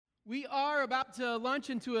We are about to launch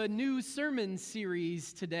into a new sermon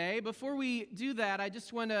series today. Before we do that, I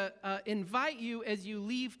just want to invite you as you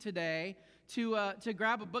leave today to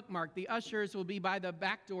grab a bookmark. The ushers will be by the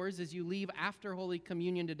back doors as you leave after Holy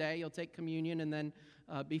Communion today. You'll take communion and then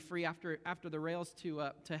be free after the rails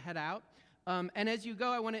to head out. And as you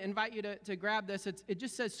go, I want to invite you to grab this. It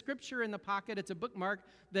just says Scripture in the pocket. It's a bookmark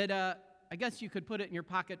that I guess you could put it in your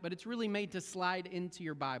pocket, but it's really made to slide into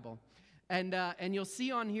your Bible. And you'll see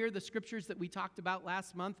on here the scriptures that we talked about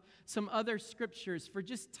last month, some other scriptures for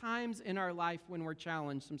just times in our life when we're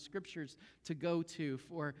challenged, some scriptures to go to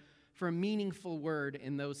for a meaningful word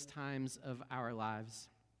in those times of our lives.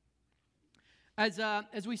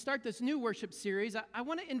 As we start this new worship series, I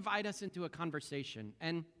want to invite us into a conversation.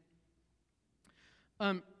 And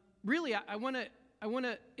really, I want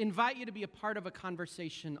to invite you to be a part of a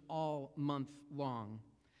conversation all month long.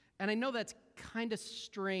 And I know that's kind of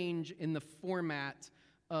strange in the format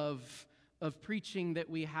of preaching that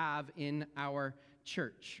we have in our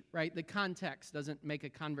church, right? The context doesn't make a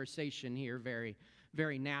conversation here very,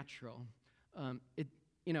 very natural.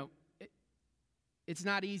 It's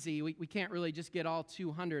not easy. We can't really just get all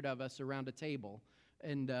 200 of us around a table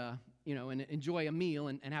and enjoy a meal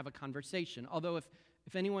and have a conversation. Although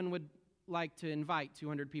if anyone would like to invite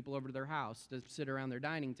 200 people over to their house to sit around their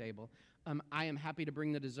dining table, I am happy to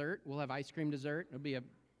bring the dessert. We'll have ice cream dessert. It'll be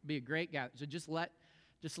a great gathering. So just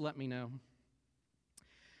let me know.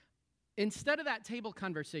 Instead of that table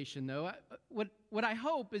conversation, though, what I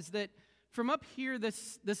hope is that from up here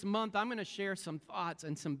this month, I'm going to share some thoughts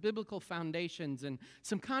and some biblical foundations and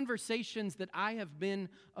some conversations that I have been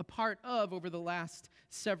a part of over the last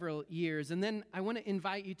several years. And then I want to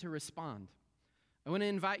invite you to respond. I want to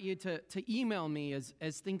invite you to email me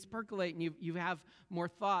as things percolate and you have more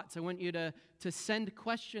thoughts. I want you to send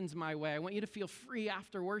questions my way. I want you to feel free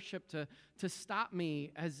after worship to stop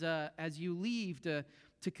me as you leave to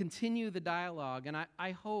continue the dialogue. And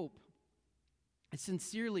I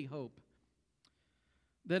sincerely hope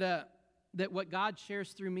that what God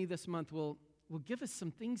shares through me this month will give us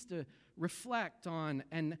some things to reflect on,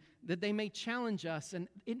 and that they may challenge us, and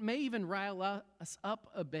it may even rile us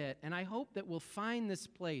up a bit. And I hope that we'll find this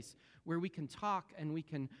place where we can talk and we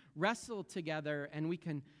can wrestle together and we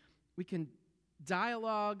can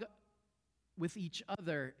dialogue with each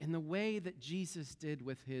other in the way that Jesus did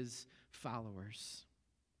with his followers.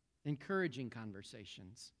 Encouraging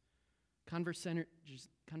conversations.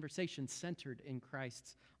 Conversations centered in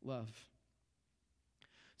Christ's love.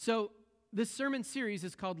 So, this sermon series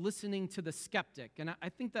is called Listening to the Skeptic, and I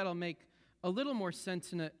think that'll make a little more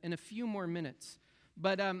sense in a few more minutes.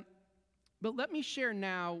 But let me share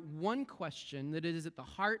now one question that is at the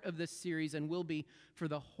heart of this series and will be for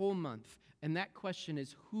the whole month, and that question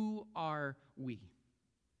is, who are we?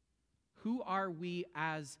 Who are we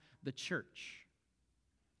as the church,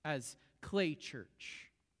 as Clay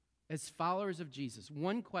Church, as followers of Jesus?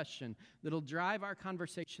 One question that'll drive our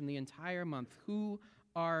conversation the entire month. Who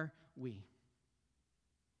are we?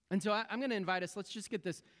 And so I'm going to invite us, let's just get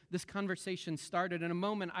this conversation started. In a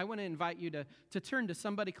moment, I want to invite you to turn to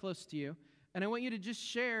somebody close to you, and I want you to just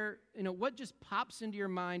share, what just pops into your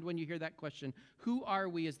mind when you hear that question. Who are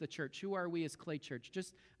we as the church? Who are we as Clay Church?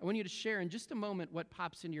 I want you to share in just a moment what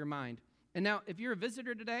pops into your mind. And now, if you're a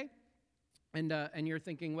visitor today, and you're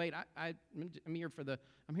thinking, wait, I'm here for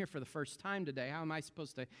the first time today. How am I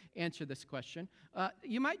supposed to answer this question?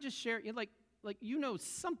 You might just share,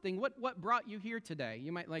 something. What brought you here today?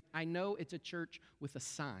 You might I know it's a church with a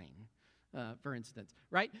sign, for instance,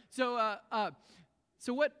 right?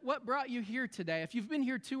 So what brought you here today? If you've been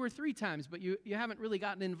here 2 or 3 times, but you haven't really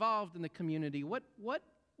gotten involved in the community,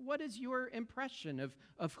 what is your impression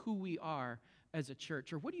of who we are as a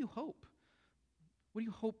church? Or what do you hope? What do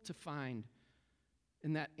you hope to find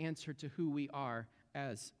in that answer to who we are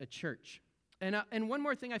as a church? And one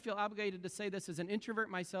more thing, I feel obligated to say this as an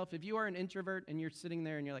introvert myself. If you are an introvert and you're sitting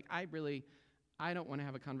there and you're like, I don't want to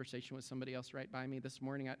have a conversation with somebody else right by me this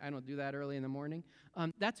morning. I don't do that early in the morning.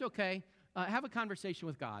 That's okay. Have a conversation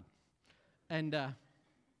with God and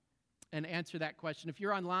answer that question. If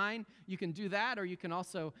you're online, you can do that, or you can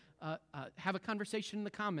also have a conversation in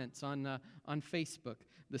the comments on Facebook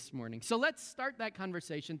this morning. So let's start that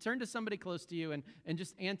conversation. Turn to somebody close to you and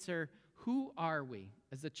just answer, who are we?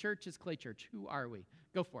 As the church, as Clay Church, who are we?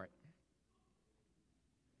 Go for it.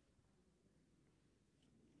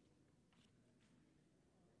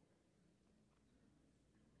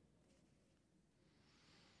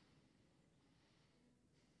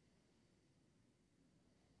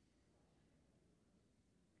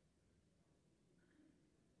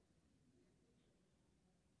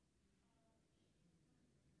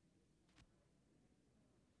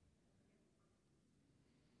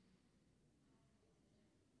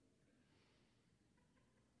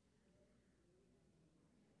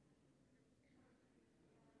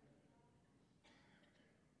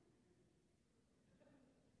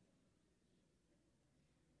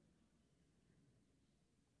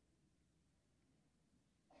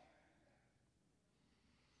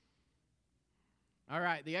 All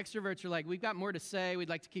right, the extroverts are like, we've got more to say. We'd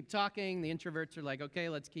like to keep talking. The introverts are like, okay,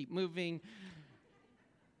 let's keep moving.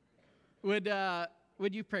 Would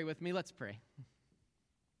you pray with me? Let's pray.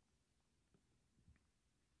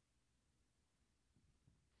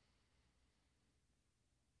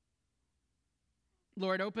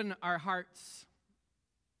 Lord, open our hearts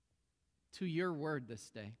to your word this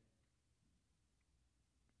day.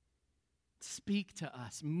 Speak to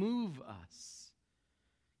us, move us.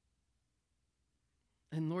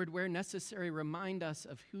 And Lord, where necessary, remind us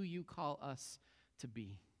of who you call us to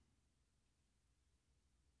be.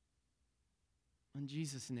 In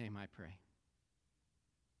Jesus' name I pray.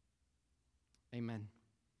 Amen.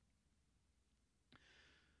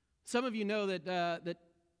 Some of you know that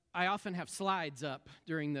I often have slides up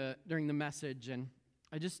during the message, and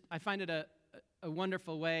I find it a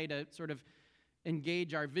wonderful way to sort of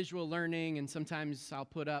engage our visual learning, and sometimes I'll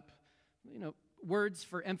put up, words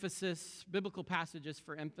for emphasis, biblical passages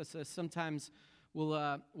for emphasis. Sometimes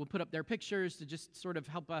we'll put up their pictures to just sort of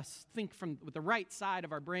help us think with the right side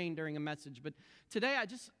of our brain during a message. But today, I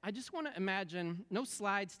just want to imagine, no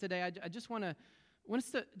slides today. I just want us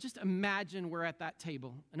to just imagine we're at that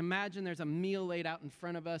table, and imagine there's a meal laid out in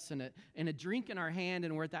front of us and a drink in our hand,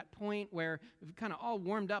 and we're at that point where we've kind of all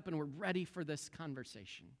warmed up and we're ready for this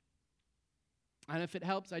conversation. And if it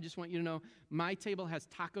helps, I just want you to know my table has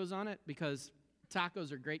tacos on it because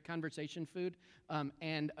tacos are great conversation food,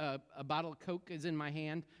 and a bottle of Coke is in my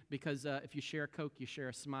hand because if you share Coke, you share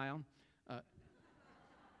a smile.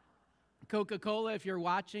 Coca-Cola, if you're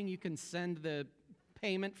watching, you can send the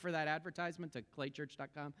payment for that advertisement to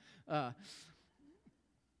claychurch.com.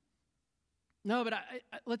 No, but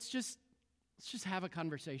let's just have a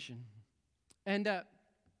conversation. And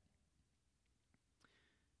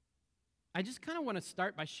I just kind of want to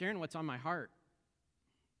start by sharing what's on my heart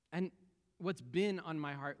and what's been on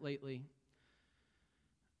my heart lately.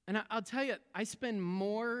 And I'll tell you, have spent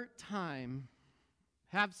more time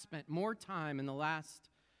in the last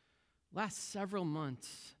several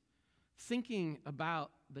months thinking about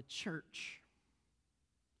the church,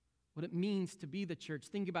 what it means to be the church,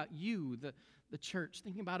 thinking about you, the church,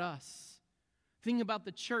 thinking about us, thinking about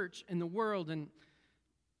the church and the world and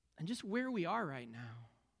just where we are right now.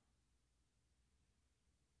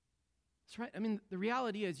 That's right. I mean, the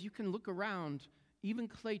reality is you can look around, even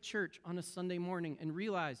Clay Church on a Sunday morning, and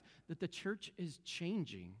realize that the church is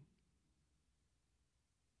changing.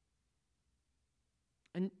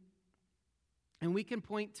 And we can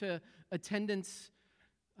point to attendance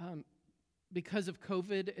because of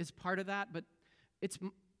COVID as part of that, but it's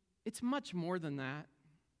much more than that.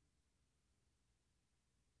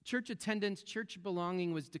 Church attendance, church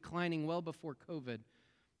belonging was declining well before COVID.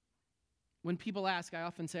 When people ask, I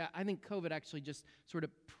often say, I think COVID actually just sort of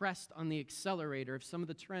pressed on the accelerator of some of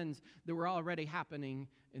the trends that were already happening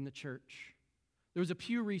in the church. There was a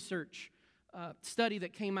Pew Research study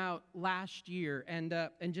that came out last year, and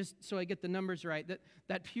just so I get the numbers right,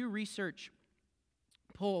 that Pew Research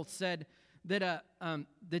poll said that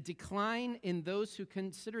the decline in those who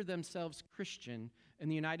consider themselves Christian in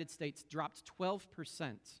the United States dropped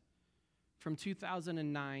 12% from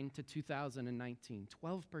 2009 to 2019.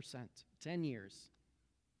 12%, 10 years.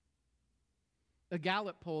 A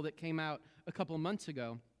Gallup poll that came out a couple of months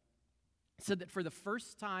ago said that for the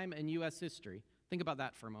first time in U.S. history, think about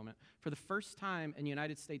that for a moment, for the first time in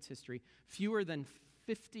United States history, fewer than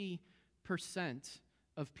 50%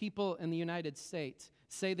 of people in the United States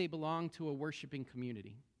say they belong to a worshiping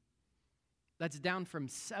community. That's down from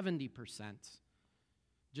 70%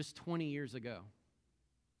 just 20 years ago.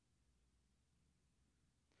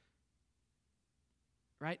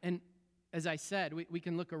 Right? And as I said, we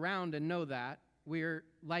can look around and know that. We're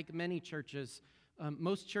like many churches.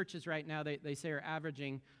 Most churches right now, they say are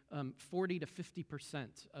averaging 40 to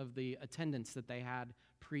 50% of the attendance that they had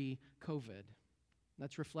pre-COVID.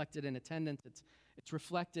 That's reflected in attendance. It's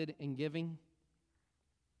reflected in giving.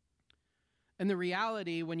 And the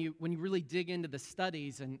reality, when you really dig into the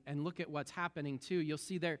studies and look at what's happening too, you'll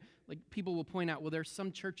see there, like people will point out, well, there's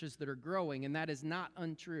some churches that are growing, and that is not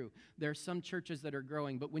untrue. There are some churches that are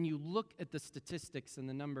growing, but when you look at the statistics and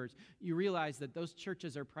the numbers, you realize that those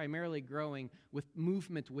churches are primarily growing with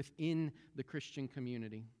movement within the Christian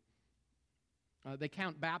community. They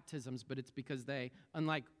count baptisms, but it's because they,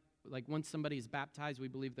 unlike once somebody is baptized, we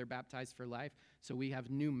believe they're baptized for life, so we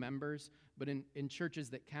have new members. But in churches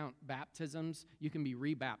that count baptisms, you can be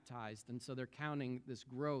rebaptized, and so they're counting this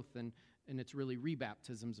growth, and it's really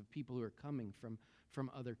rebaptisms of people who are coming from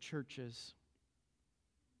other churches.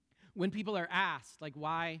 When people are asked, like,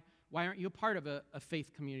 why Why aren't you a part of a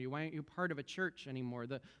faith community? Why aren't you a part of a church anymore?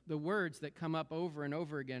 The words that come up over and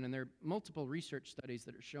over again, and there are multiple research studies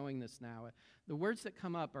that are showing this now, the words that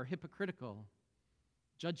come up are hypocritical,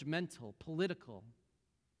 judgmental, political,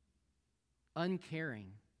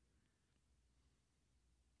 uncaring.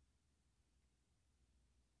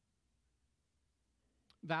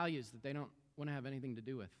 Values that they don't want to have anything to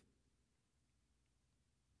do with.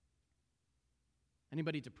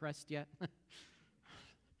 Anybody depressed yet?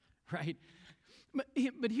 Right?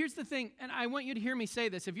 But here's the thing, and I want you to hear me say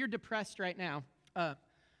this. If you're depressed right now,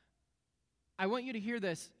 I want you to hear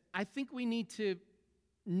this. I think we need to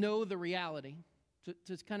know the reality,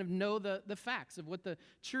 to kind of know the facts of what the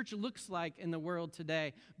church looks like in the world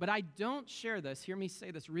today. But I don't share this. Hear me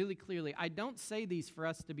say this really clearly. I don't say these for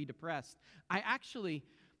us to be depressed. I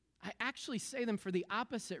actually say them for the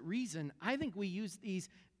opposite reason. I think we use these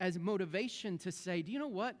as motivation to say, do you know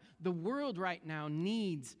what? The world right now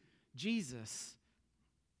needs Jesus.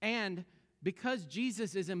 And because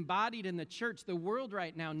Jesus is embodied in the church, the world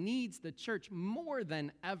right now needs the church more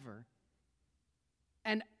than ever.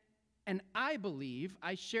 And I believe,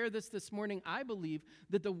 I share this morning, I believe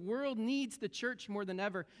that the world needs the church more than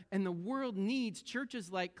ever, and the world needs churches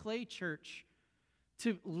like Clay Church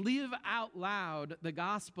to live out loud the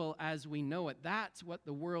gospel as we know it. That's what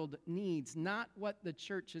the world needs, not what the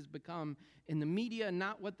church has become in the media,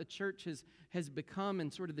 not what the church has become in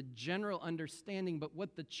sort of the general understanding, but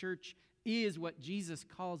what the church is, what Jesus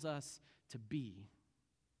calls us to be.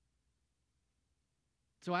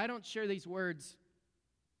 So I don't share these words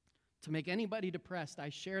to make anybody depressed. I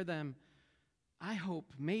share them, I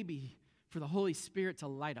hope, maybe for the Holy Spirit to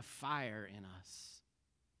light a fire in us.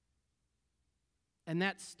 And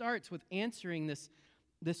that starts with answering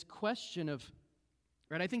this question of,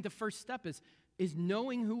 right, I think the first step is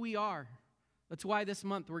knowing who we are. That's why this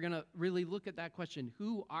month we're going to really look at that question.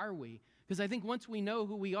 Who are we? Because I think once we know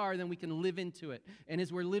who we are, then we can live into it. And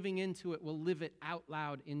as we're living into it, we'll live it out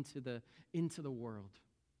loud into the world.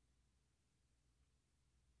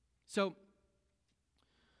 So,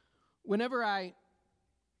 whenever I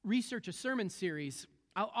research a sermon series,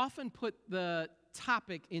 I'll often put the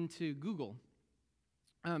topic into Google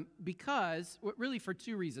because, really for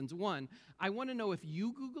two reasons. One, I want to know if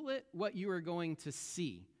you Google it, what you are going to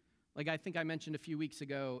see. Like I think I mentioned a few weeks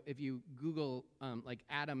ago, if you Google like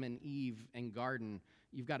Adam and Eve and garden,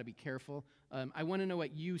 you've got to be careful. I want to know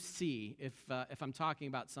what you see if I'm talking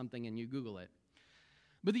about something and you Google it.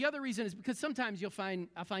 But the other reason is because sometimes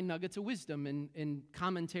I find nuggets of wisdom in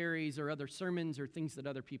commentaries or other sermons or things that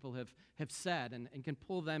other people have said and can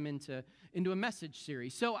pull them into a message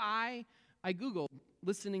series. So I Googled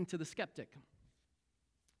listening to the skeptic.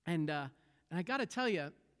 And I got to tell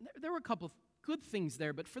you, there were a couple of good things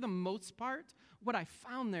there, but for the most part, what I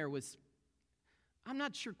found there was, I'm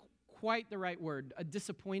not sure quite the right word,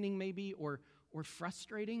 disappointing maybe or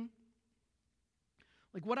frustrating.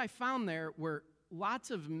 Like what I found there were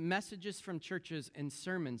lots of messages from churches and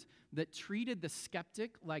sermons that treated the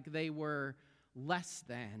skeptic like they were less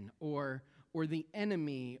than or the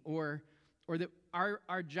enemy or that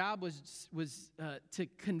our job was to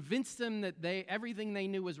convince them that everything they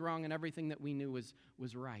knew was wrong and everything that we knew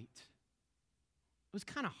was right. It was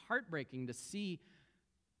kind of heartbreaking to see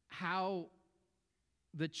how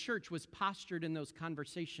the church was postured in those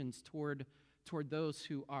conversations toward those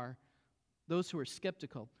who are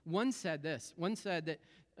skeptical. One said this. One said that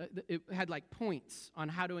it had like points on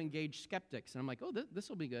how to engage skeptics. And I'm like, oh, this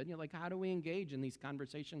will be good. You know, like, how do we engage in these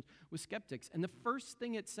conversations with skeptics? And the first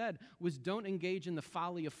thing it said was, don't engage in the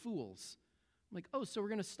folly of fools. I'm like, oh, so we're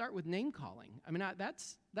going to start with name calling. I mean,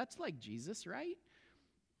 that's like Jesus, right?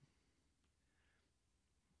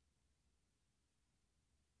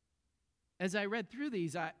 As I read through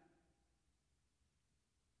these, like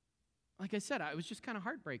I said, I was just kind of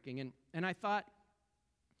heartbreaking. And I thought,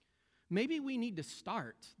 maybe we need to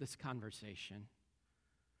start this conversation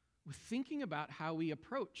with thinking about how we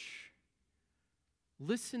approach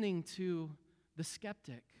listening to the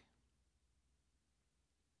skeptic.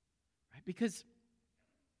 Right? Because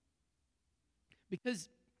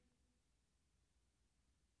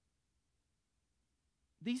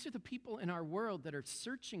these are the people in our world that are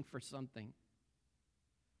searching for something.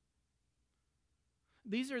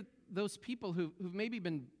 These are those people who've maybe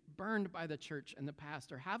been burned by the church in the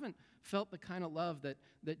past or haven't felt the kind of love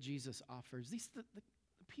that Jesus offers. These are the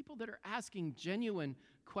people that are asking genuine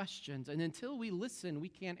questions, and until we listen, we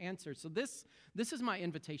can't answer. So this is my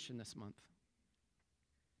invitation this month.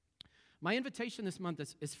 My invitation this month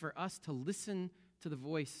is for us to listen to the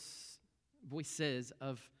voices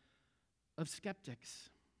of skeptics.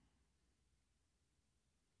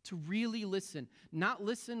 to really listen. Not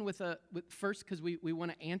listen with first because we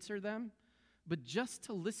want to answer them, but just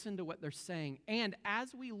to listen to what they're saying. And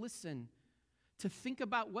as we listen, to think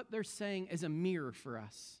about what they're saying as a mirror for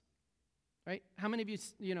us. Right? How many of you,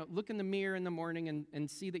 look in the mirror in the morning and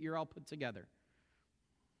see that you're all put together?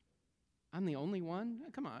 I'm the only one?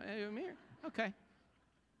 Come on, a mirror. Okay.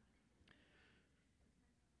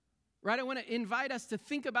 Right? I want to invite us to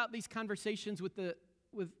think about these conversations with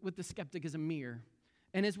the skeptic as a mirror.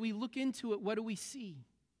 And as we look into it, what do we see?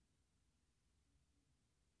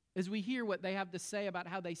 As we hear what they have to say about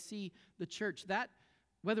how they see the church, that,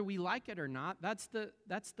 whether we like it or not, that's the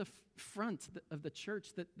front of the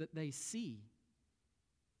church that they see.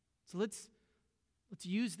 So let's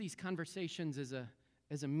use these conversations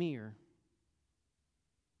as a mirror.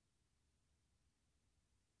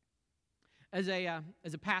 As a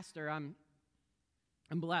pastor, I'm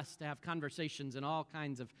blessed to have conversations in all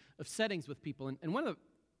kinds of settings with people, and one of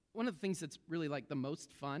the things that's really like the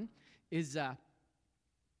most fun is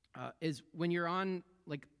when you're on,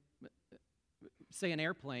 like, say, an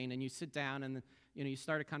airplane, and you sit down and you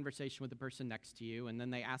start a conversation with the person next to you, and then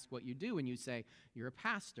they ask what you do, and you say you're a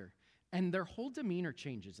pastor, and their whole demeanor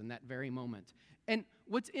changes in that very moment. And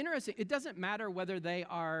what's interesting, it doesn't matter whether they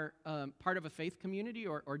are part of a faith community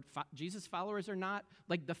or Jesus followers or not.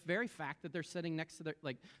 Like, the very fact that they're sitting next to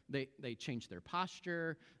they change their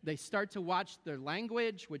posture. They start to watch their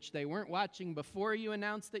language, which they weren't watching before you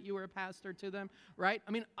announced that you were a pastor to them, right?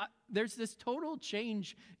 I mean, there's this total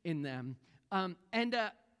change in them. And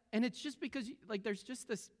it's just because, like, there's just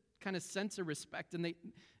this kind of sense of respect, and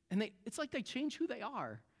it's like they change who they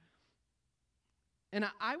are. And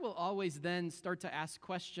I will always then start to ask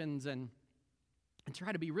questions and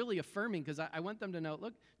try to be really affirming, because I want them to know,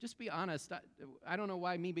 look, just be honest. I don't know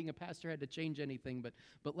why me being a pastor had to change anything,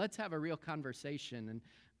 but let's have a real conversation.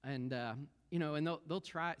 And they'll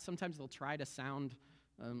try. Sometimes they'll try to sound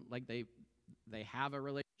like they have a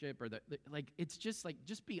relationship, or like it's just like,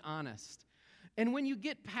 just be honest. And when you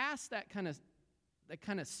get past that kind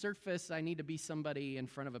of surface, I need to be somebody in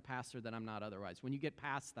front of a pastor that I'm not otherwise. When you get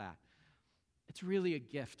past that, it's really a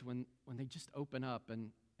gift when they just open up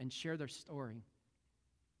and share their story.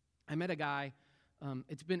 I met a guy,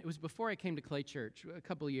 it was before I came to Clay Church, a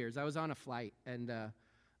couple of years. I was on a flight and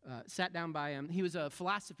sat down by him. He was a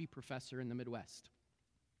philosophy professor in the Midwest,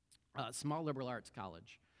 a small liberal arts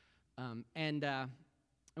college. And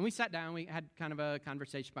we sat down, we had kind of a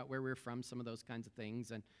conversation about where we were from, some of those kinds of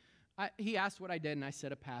things. And he asked what I did, and I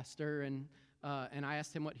said a pastor, and I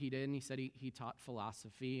asked him what he did, and he said he taught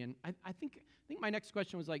philosophy. And I think my next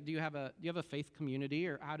question was like, do you have a faith community,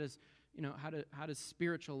 or how does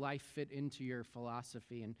spiritual life fit into your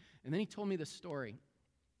philosophy? And then he told me the story.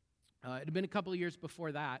 It had been a couple of years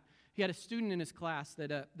before that. He had a student in his class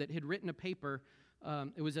that had written a paper.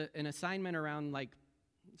 It was an assignment around, like,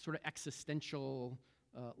 sort of existential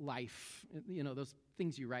life, those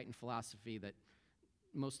things you write in philosophy that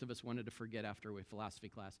most of us wanted to forget after a philosophy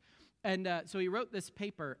class. And so he wrote this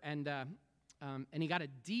paper, and he got a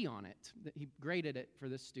D on it. He graded it for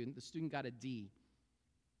this student. The student got a D.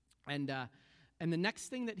 And the next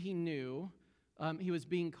thing that he knew, he was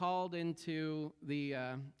being called into the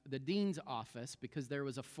dean's office because there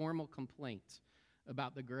was a formal complaint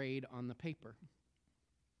about the grade on the paper.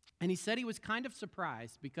 And he said he was kind of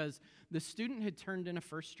surprised because the student had turned in a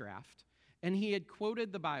first draft, and he had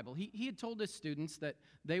quoted the Bible. He had told his students that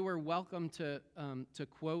they were welcome to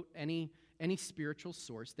quote any spiritual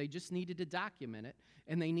source. They just needed to document it,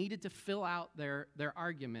 and they needed to fill out their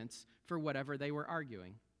arguments for whatever they were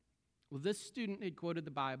arguing. Well, this student had quoted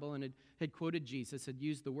the Bible and had quoted Jesus, had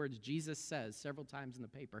used the words "Jesus says" several times in the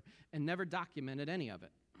paper, and never documented any of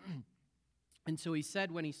it. And so he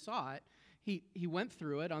said when he saw it, he went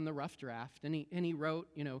through it on the rough draft, and he wrote,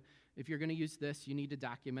 if you're going to use this, you need to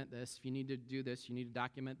document this. If you need to do this, you need to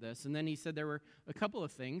document this. And then he said there were a couple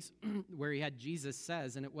of things where he had "Jesus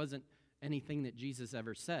says," and it wasn't anything that Jesus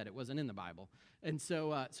ever said. It wasn't in the Bible. And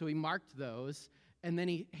so he marked those, and then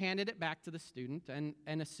he handed it back to the student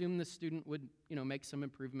and assumed the student would, make some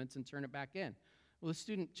improvements and turn it back in. Well, the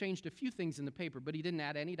student changed a few things in the paper, but he didn't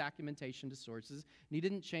add any documentation to sources, and he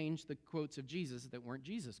didn't change the quotes of Jesus that weren't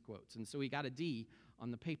Jesus quotes, and so he got a D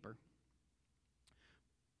on the paper.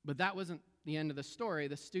 But that wasn't the end of the story.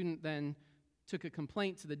 The student then took a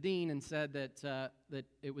complaint to the dean and said that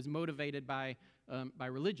it was motivated by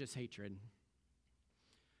religious hatred.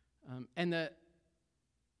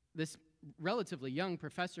 This relatively young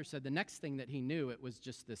professor said the next thing that he knew, it was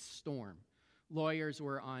just this storm. Lawyers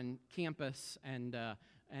were on campus, and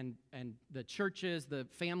and the churches, the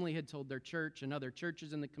family had told their church and other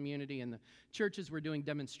churches in the community, and the churches were doing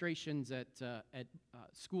demonstrations at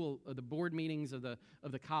school, the board meetings of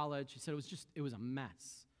the college. He said it was a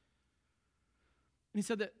mess. And he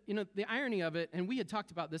said that, the irony of it, and we had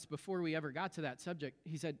talked about this before we ever got to that subject.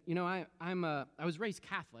 He said, I was raised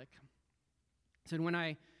Catholic. He said, when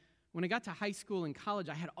I got to high school and college,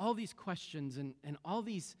 I had all these questions and all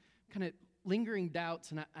these kind of lingering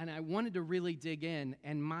doubts, and I wanted to really dig in.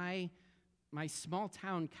 And my small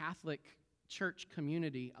town Catholic church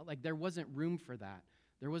community, like, there wasn't room for that.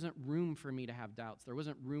 There wasn't room for me to have doubts. There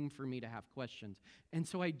wasn't room for me to have questions. And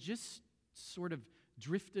so I just sort of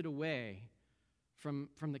drifted away from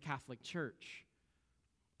the Catholic Church.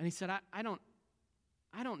 And he said, I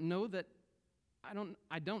don't know that,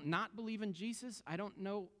 I don't not believe in Jesus. I don't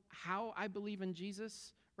know how I believe in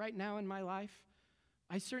Jesus right now in my life.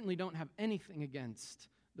 I certainly don't have anything against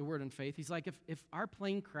the Word and faith. He's like, if our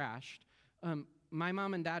plane crashed, my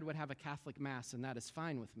mom and dad would have a Catholic mass, and that is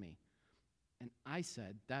fine with me. And I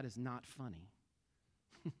said, that is not funny.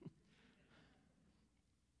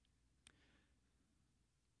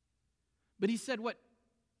 But he said what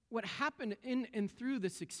happened in and through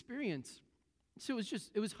this experience, so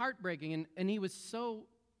it was heartbreaking, and he was so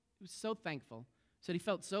thankful. He said he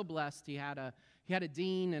felt so blessed. He had a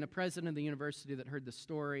dean and a president of the university that heard the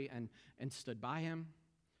story and stood by him.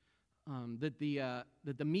 That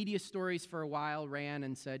the media stories for a while ran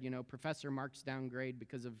and said, Professor Mark's downgrade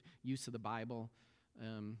because of use of the Bible.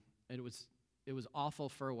 It was awful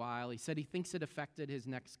for a while. He said he thinks it affected his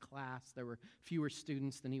next class. There were fewer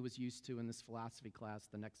students than he was used to in this philosophy class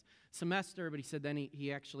the next semester, but he said then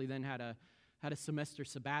he actually then had a semester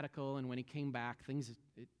sabbatical, and when he came back, things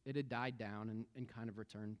it had died down and kind of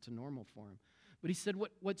returned to normal for him. But he said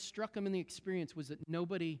what struck him in the experience was that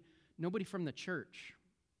nobody from the church,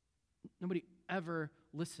 nobody ever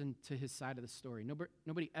listened to his side of the story.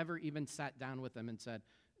 Nobody ever even sat down with him and said,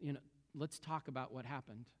 let's talk about what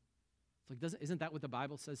happened. It's like, isn't that what the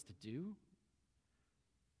Bible says to do?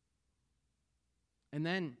 And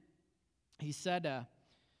then he said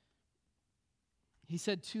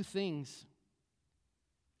two things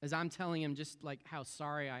as I'm telling him just like how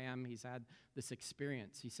sorry I am he's had this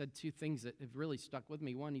experience. He said two things that have really stuck with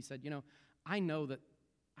me. One, he said, I know that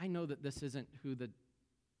this isn't who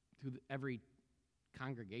every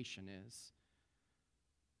congregation is.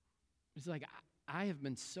 It's like, I have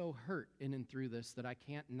been so hurt in and through this that I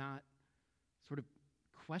can't not sort of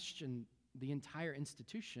question the entire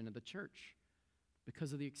institution of the church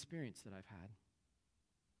because of the experience that I've had.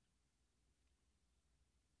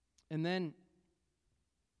 And then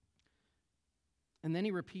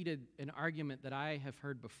he repeated an argument that I have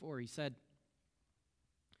heard before. He said,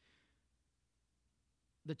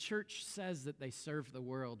 the church says that they serve the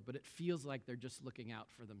world, but it feels like they're just looking out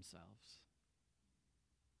for themselves.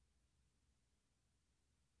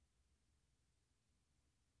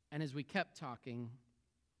 And as we kept talking,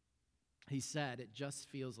 he said, it just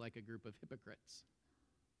feels like a group of hypocrites.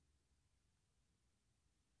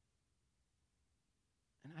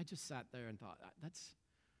 And I just sat there and thought, that's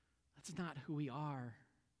not who we are.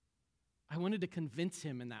 I wanted to convince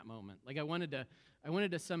him in that moment. Like I wanted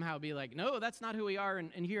to somehow be like, no, that's not who we are.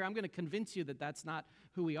 And here, I'm going to convince you that that's not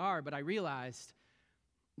who we are. But I realized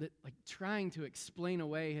that like trying to explain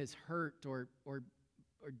away his hurt or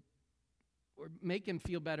make him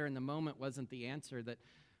feel better in the moment wasn't the answer, that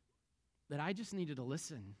I just needed to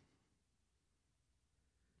listen.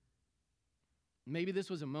 Maybe this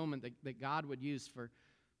was a moment that God would use for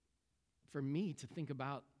me to think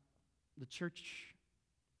about the church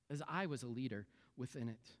as I was a leader within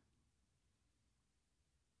it.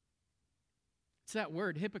 It's that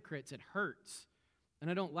word, hypocrites, it hurts.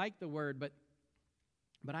 And I don't like the word, but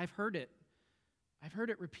I've heard it. I've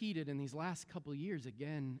heard it repeated in these last couple years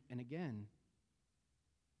again and again.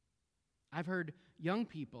 I've heard young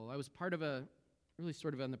people. I was part of really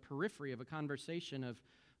sort of on the periphery of a conversation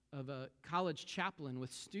of a college chaplain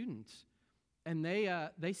with students. And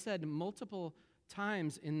they said multiple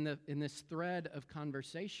times in this thread of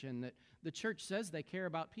conversation that the church says they care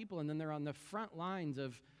about people, and then they're on the front lines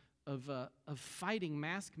of fighting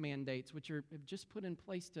mask mandates, which have just put in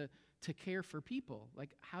place to care for people.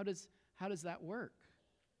 Like, how does that work?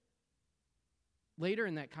 Later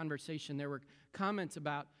in that conversation, there were comments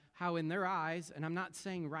about how in their eyes, and I'm not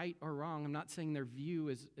saying right or wrong, I'm not saying their view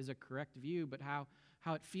is a correct view, but how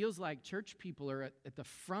it feels like church people are at the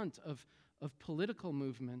front of political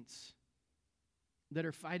movements that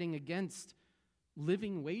are fighting against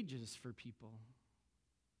living wages for people.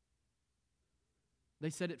 They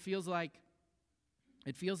said it feels like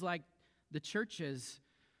the churches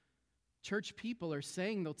Church people are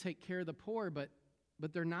saying they'll take care of the poor, but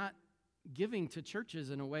they're not giving to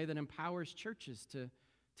churches in a way that empowers churches to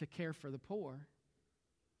care for the poor.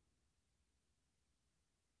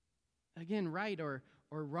 Again, right or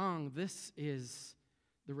wrong, this is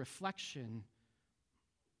the reflection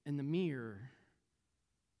and the mirror.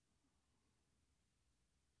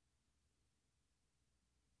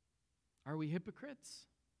 Are we hypocrites?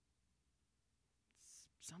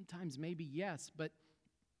 Sometimes maybe yes, but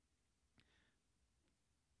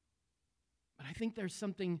I think there's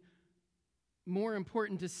something more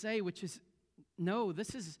important to say, which is, no,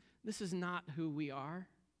 this is not who we are.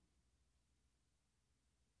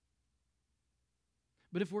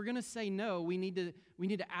 But if we're going to say no, we need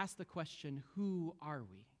to ask the question, who are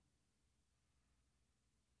we?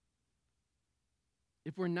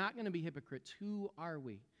 If we're not going to be hypocrites, who are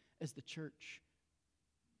we as the church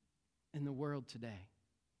in the world today?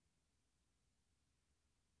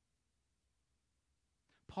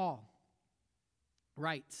 Paul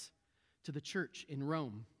writes to the church in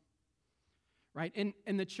Rome, right?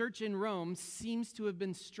 And the church in Rome seems to have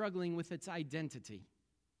been struggling with its identity.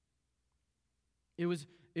 It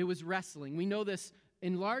was wrestling. We know this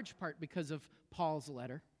in large part because of Paul's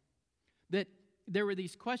letter, that there were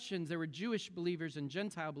these questions. There were Jewish believers and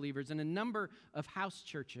Gentile believers and a number of house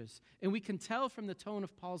churches. And we can tell from the tone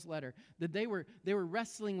of Paul's letter that they were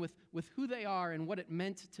wrestling with who they are and what it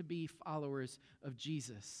meant to be followers of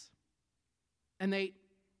Jesus. And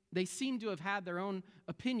they seem to have had their own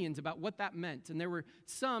opinions about what that meant. And there were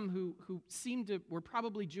some who were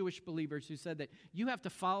probably Jewish believers who said that you have to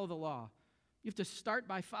follow the law. You have to start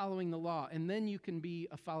by following the law, and then you can be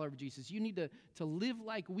a follower of Jesus. You need to live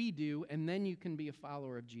like we do, and then you can be a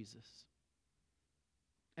follower of Jesus.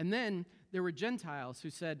 And then there were Gentiles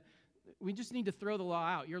who said, we just need to throw the law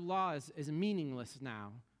out. Your law is meaningless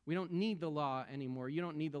now. We don't need the law anymore. You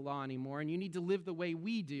don't need the law anymore, and you need to live the way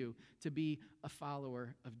we do to be a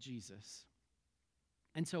follower of Jesus.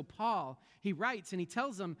 And so Paul, he writes and he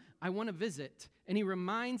tells them, I want to visit. And he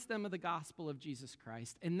reminds them of the gospel of Jesus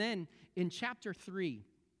Christ. And then in chapter 3,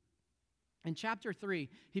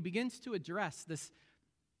 he begins to address this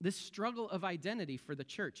struggle of identity for the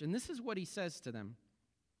church. And this is what he says to them.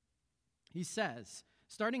 He says,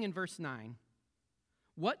 starting in verse 9,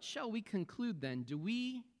 what shall we conclude then? Do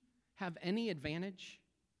we have any advantage?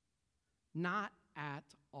 Not at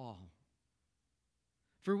all.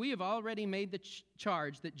 For we have already made the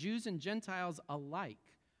charge that Jews and Gentiles alike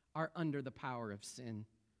are under the power of sin.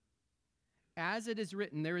 As it is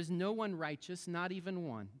written, there is no one righteous, not even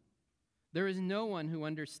one. There is no one who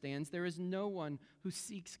understands. There is no one who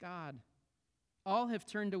seeks God. All have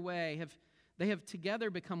turned away. They have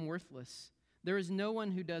together become worthless. There is no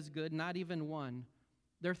one who does good, not even one.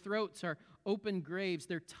 Their throats are open graves.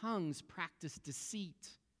 Their tongues practice deceit.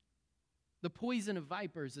 The poison of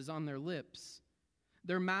vipers is on their lips.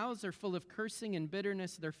 Their mouths are full of cursing and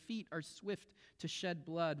bitterness. Their feet are swift to shed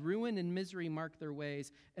blood. Ruin and misery mark their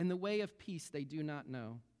ways, and the way of peace they do not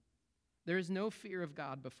know. There is no fear of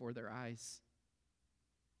God before their eyes.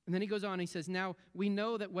 And then he goes on, he says, now we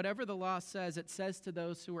know that whatever the law says, it says to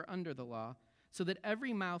those who are under the law, so that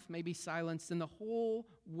every mouth may be silenced and the whole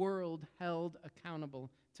world held accountable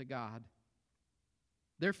to God.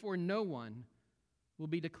 Therefore, no one will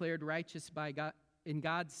be declared righteous by God, in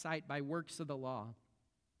God's sight by works of the law.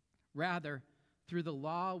 Rather, through the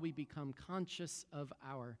law, we become conscious of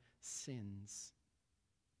our sins.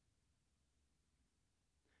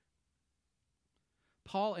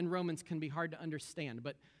 Paul in Romans can be hard to understand,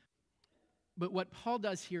 but what Paul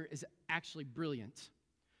does here is actually brilliant,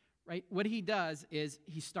 right? What he does is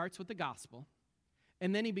he starts with the gospel,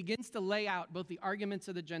 and then he begins to lay out both the arguments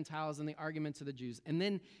of the Gentiles and the arguments of the Jews, and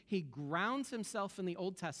then he grounds himself in the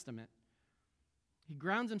Old Testament. He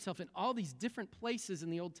grounds himself in all these different places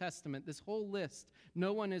in the Old Testament, this whole list.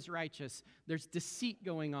 No one is righteous. There's deceit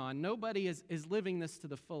going on. Nobody is living this to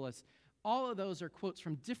the fullest. All of those are quotes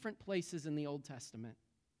from different places in the Old Testament.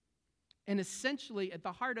 And essentially, at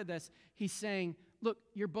the heart of this, he's saying, look,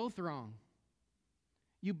 you're both wrong.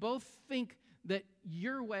 You both think that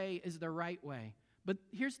your way is the right way. But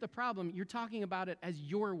here's the problem. You're talking about it as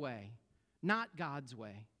your way, not God's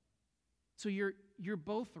way. So you're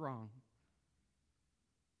both wrong.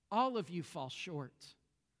 All of you fall short.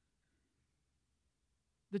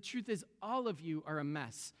 The truth is, all of you are a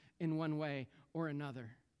mess in one way or another.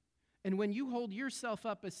 And when you hold yourself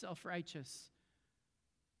up as self-righteous,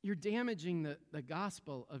 you're damaging the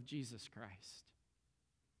gospel of Jesus Christ.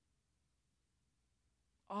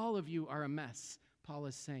 All of you are a mess, Paul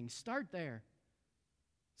is saying. Start there.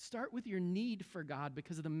 Start with your need for God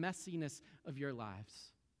because of the messiness of your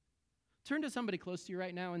lives. Turn to somebody close to you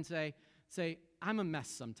right now and say, Say, I'm a mess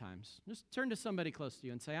sometimes. Just turn to somebody close to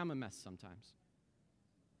you and say, I'm a mess sometimes.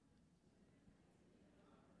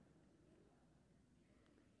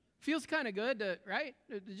 Feels kind of good, right?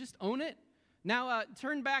 Just own it. Now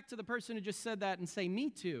turn back to the person who just said that and say, me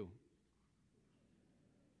too.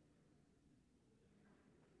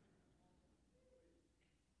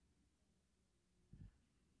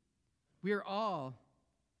 We are all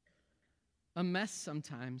a mess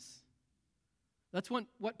sometimes. That's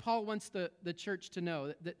what Paul wants the church to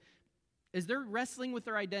know. That as they're wrestling with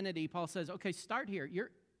their identity, Paul says, okay, start here.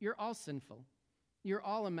 You're all sinful. You're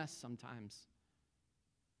all a mess sometimes.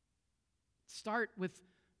 Start with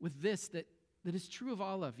this that is true of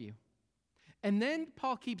all of you. And then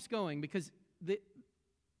Paul keeps going because it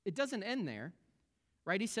doesn't end there,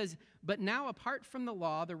 right? He says, but now apart from the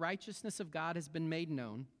law, the righteousness of God has been made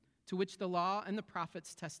known, to which the law and the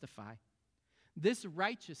prophets testify. This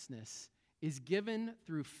righteousness is given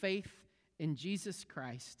through faith in Jesus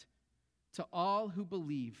Christ to all who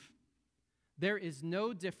believe. There is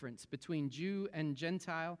no difference between Jew and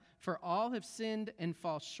Gentile, for all have sinned and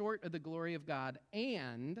fall short of the glory of God,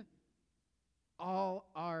 and all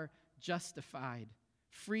are justified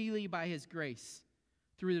freely by his grace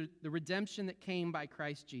through the redemption that came by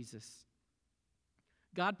Christ Jesus.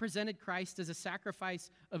 God presented Christ as a sacrifice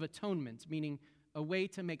of atonement, meaning a way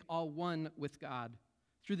to make all one with God,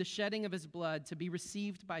 through the shedding of his blood to be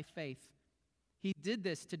received by faith. He did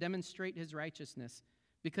this to demonstrate his righteousness,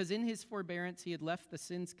 because in his forbearance he had left the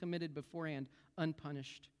sins committed beforehand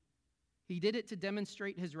unpunished. He did it to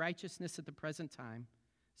demonstrate his righteousness at the present time,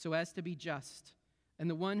 so as to be just, and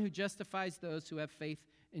the one who justifies those who have faith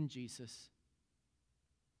in Jesus.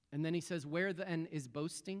 And then he says, where then is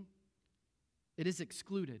boasting? It is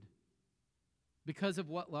excluded. Because of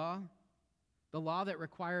what law? The law that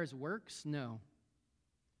requires works? No.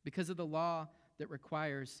 Because of the law that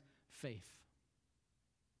requires faith.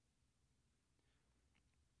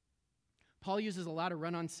 Paul uses a lot of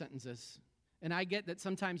run-on sentences. And I get that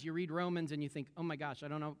sometimes you read Romans and you think, oh my gosh, I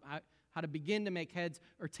don't know how to begin to make heads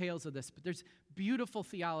or tails of this. But there's beautiful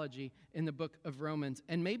theology in the book of Romans,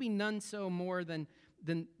 and maybe none so more than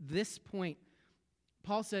this point.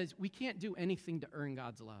 Paul says we can't do anything to earn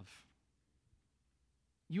God's love.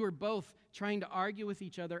 You are both trying to argue with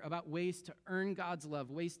each other about ways to earn God's love,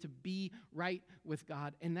 ways to be right with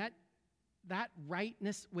God. And that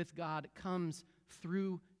rightness with God comes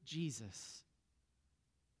through Jesus.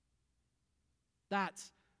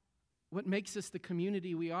 That's what makes us the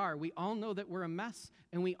community we are. We all know that we're a mess,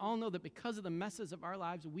 and we all know that because of the messes of our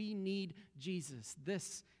lives, we need Jesus.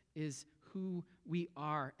 This is who we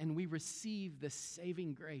are, and we receive this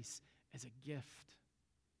saving grace as a gift.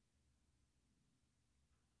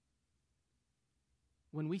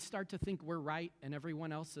 When we start to think we're right and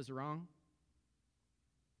everyone else is wrong,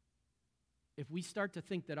 if we start to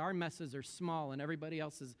think that our messes are small and everybody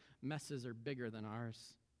else's messes are bigger than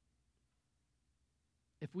ours,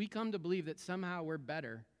 if we come to believe that somehow we're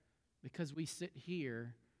better because we sit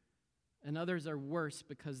here and others are worse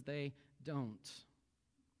because they don't,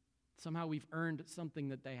 somehow we've earned something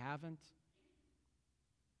that they haven't,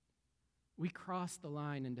 we cross the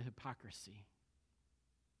line into hypocrisy.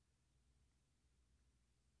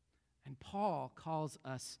 And Paul calls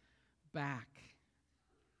us back.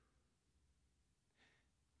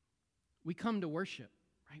 We come to worship,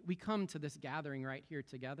 right? We come to this gathering right here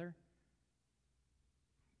together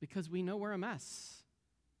because we know we're a mess,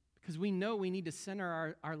 because we know we need to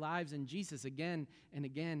center our lives in Jesus again and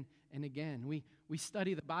again and again. We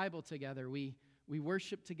study the Bible together. We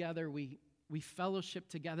worship together. We fellowship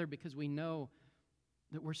together because we know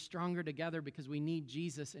that we're stronger together because we need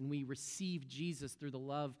Jesus and we receive Jesus through the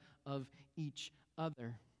love of each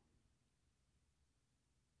other.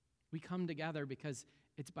 We come together because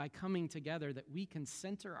it's by coming together that we can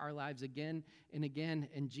center our lives again and again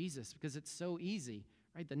in Jesus, because it's so easy,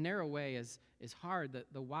 right? The narrow way is hard.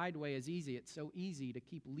 The wide way is easy. It's so easy to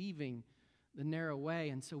keep leaving the narrow way.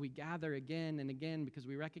 And so we gather again and again because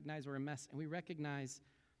we recognize we're a mess, and we recognize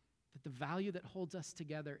that the value that holds us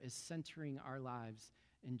together is centering our lives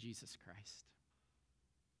in Jesus Christ.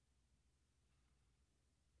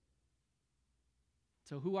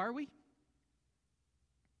 So who are we?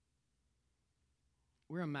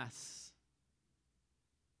 We're a mess.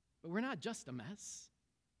 But we're not just a mess.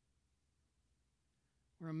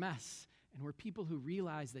 We're a mess, and we're people who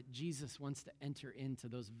realize that Jesus wants to enter into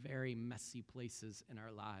those very messy places in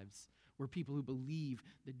our lives. We're people who believe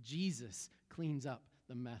that Jesus cleans up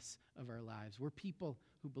the mess of our lives. We're people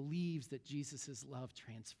who believes that Jesus' love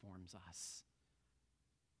transforms us.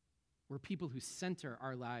 We're people who center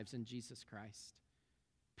our lives in Jesus Christ.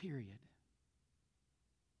 Period.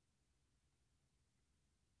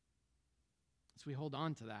 as we hold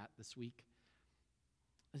on to that this week.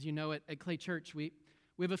 As you know, at Clay Church, we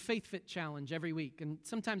have a Faith Fit Challenge every week, and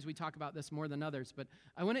sometimes we talk about this more than others, but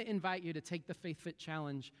I want to invite you to take the Faith Fit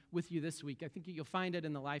Challenge with you this week. I think you'll find it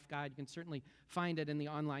in the Life Guide. You can certainly find it in the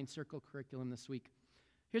online Circle curriculum this week.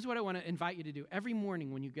 Here's what I want to invite you to do. Every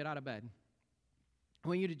morning when you get out of bed, I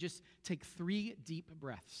want you to just take 3 deep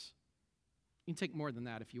breaths. You can take more than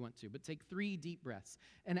that if you want to, but take 3 deep breaths.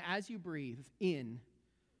 And as you breathe in,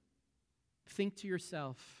 think to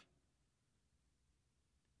yourself,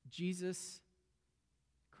 Jesus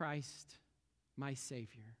Christ, my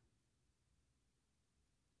Savior.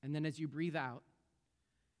 And then as you breathe out,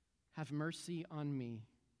 have mercy on me,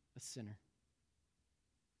 a sinner.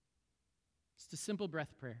 It's a simple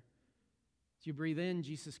breath prayer. As you breathe in,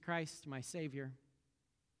 Jesus Christ, my Savior.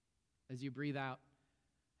 As you breathe out,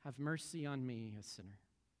 have mercy on me, a sinner.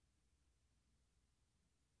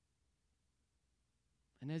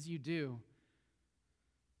 And as you do,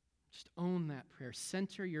 just own that prayer.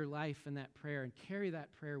 Center your life in that prayer and carry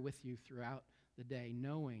that prayer with you throughout the day,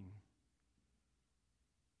 knowing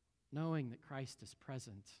that Christ is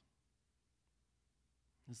present.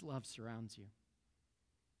 His love surrounds you.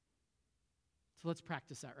 So let's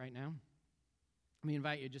practice that right now. Let me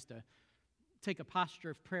invite you just to take a posture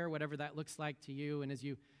of prayer, whatever that looks like to you. And as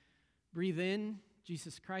you breathe in,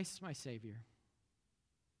 Jesus Christ, my Savior.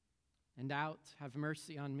 And out, have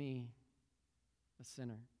mercy on me, a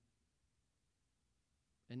sinner.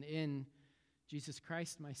 And in, Jesus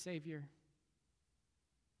Christ, my Savior.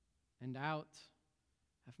 And out,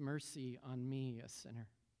 have mercy on me, a sinner.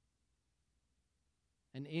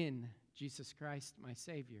 And in, Jesus Christ, my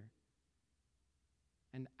Savior.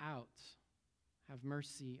 And out, have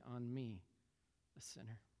mercy on me, a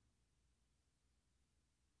sinner.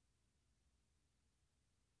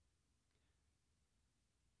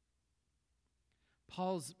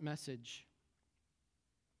 Paul's message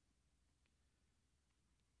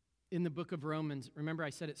in the book of Romans, remember I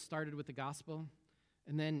said it started with the gospel,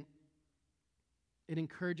 and then it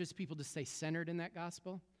encourages people to stay centered in that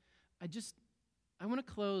gospel. I want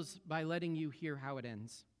to close by letting you hear how it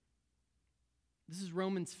ends. This is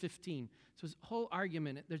Romans 15. So his whole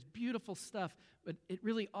argument, there's beautiful stuff, but it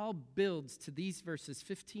really all builds to these verses,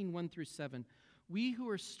 15, 1 through 7. We who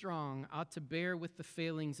are strong ought to bear with the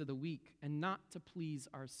failings of the weak and not to please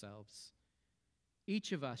ourselves.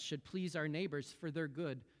 Each of us should please our neighbors for their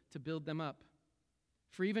good, to build them up.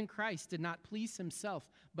 For even Christ did not please himself,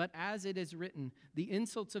 but as it is written, the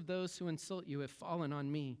insults of those who insult you have fallen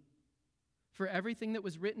on me. For everything that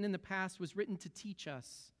was written in the past was written to teach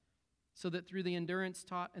us, so that through the endurance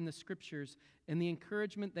taught in the Scriptures and the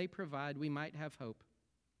encouragement they provide, we might have hope.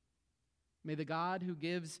 May the God who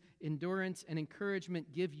gives endurance and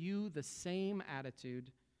encouragement give you the same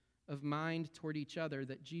attitude of mind toward each other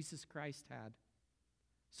that Jesus Christ had,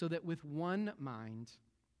 so that with one mind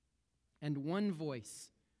and one voice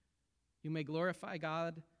you may glorify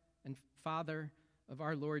God and Father of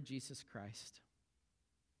our Lord Jesus Christ.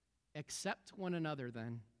 Accept one another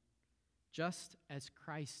then, just as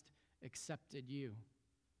Christ accepted you,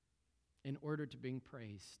 in order to bring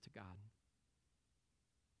praise to God.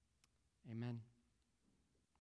 Amen.